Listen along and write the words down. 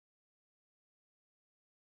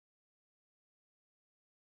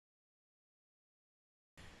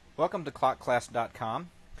Welcome to ClockClass.com.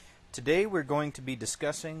 Today we're going to be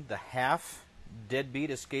discussing the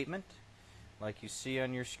Half-Deadbeat Escapement, like you see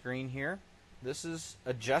on your screen here. This is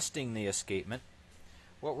adjusting the escapement.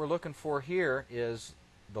 What we're looking for here is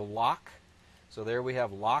the lock. So there we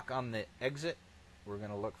have lock on the exit. We're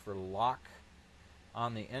going to look for lock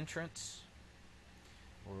on the entrance.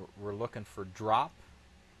 We're looking for drop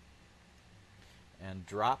and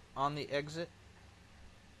drop on the exit.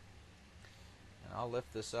 And I'll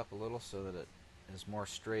lift this up a little so that it is more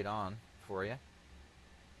straight on for you.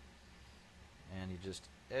 And you just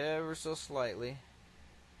ever so slightly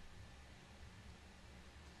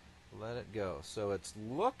let it go. So it's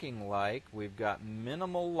looking like we've got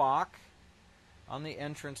minimal lock on the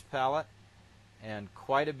entrance pallet and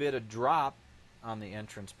quite a bit of drop on the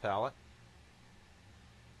entrance pallet.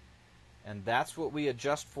 And that's what we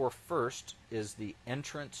adjust for first, is the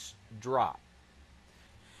entrance drop.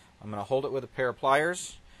 I'm going to hold it with a pair of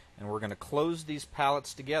pliers, and we're going to close these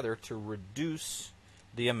pallets together to reduce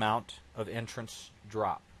the amount of entrance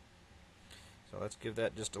drop. So let's give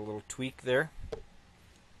that just a little tweak there.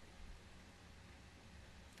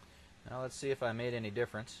 Now let's see if I made any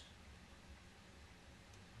difference.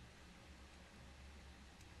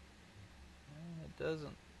 It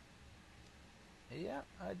doesn't. Yeah,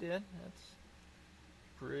 I did. That's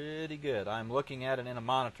pretty good. I'm looking at it in a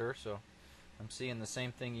monitor, so I'm seeing the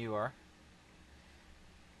same thing you are.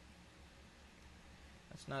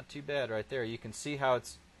 That's not too bad right there. You can see how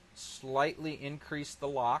it's slightly increased the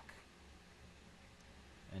lock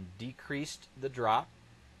and decreased the drop.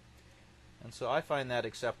 And so I find that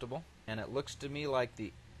acceptable. And it looks to me like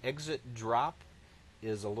the exit drop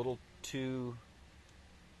is a little too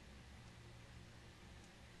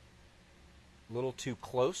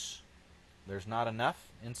close. There's not enough,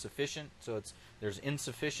 insufficient. So there's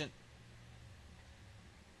insufficient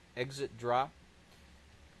exit drop.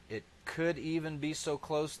 It could even be so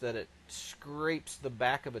close that it scrapes the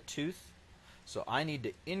back of a tooth. So I need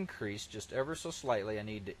to increase just ever so slightly. I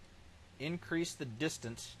need to increase the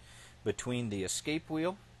distance between the escape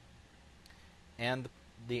wheel and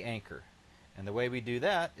the anchor. And the way we do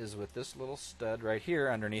that is with this little stud right here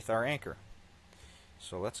underneath our anchor.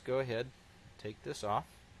 So let's go ahead, take this off.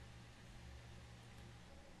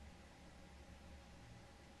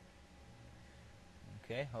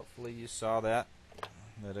 Okay, hopefully you saw that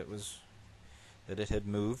it had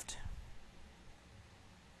moved.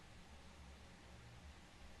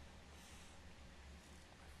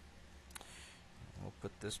 We'll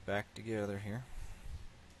put this back together here.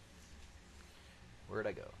 Where'd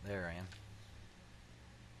I go? There I am.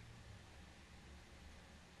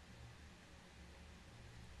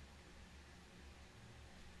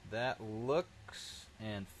 That looks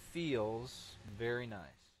and feels very nice.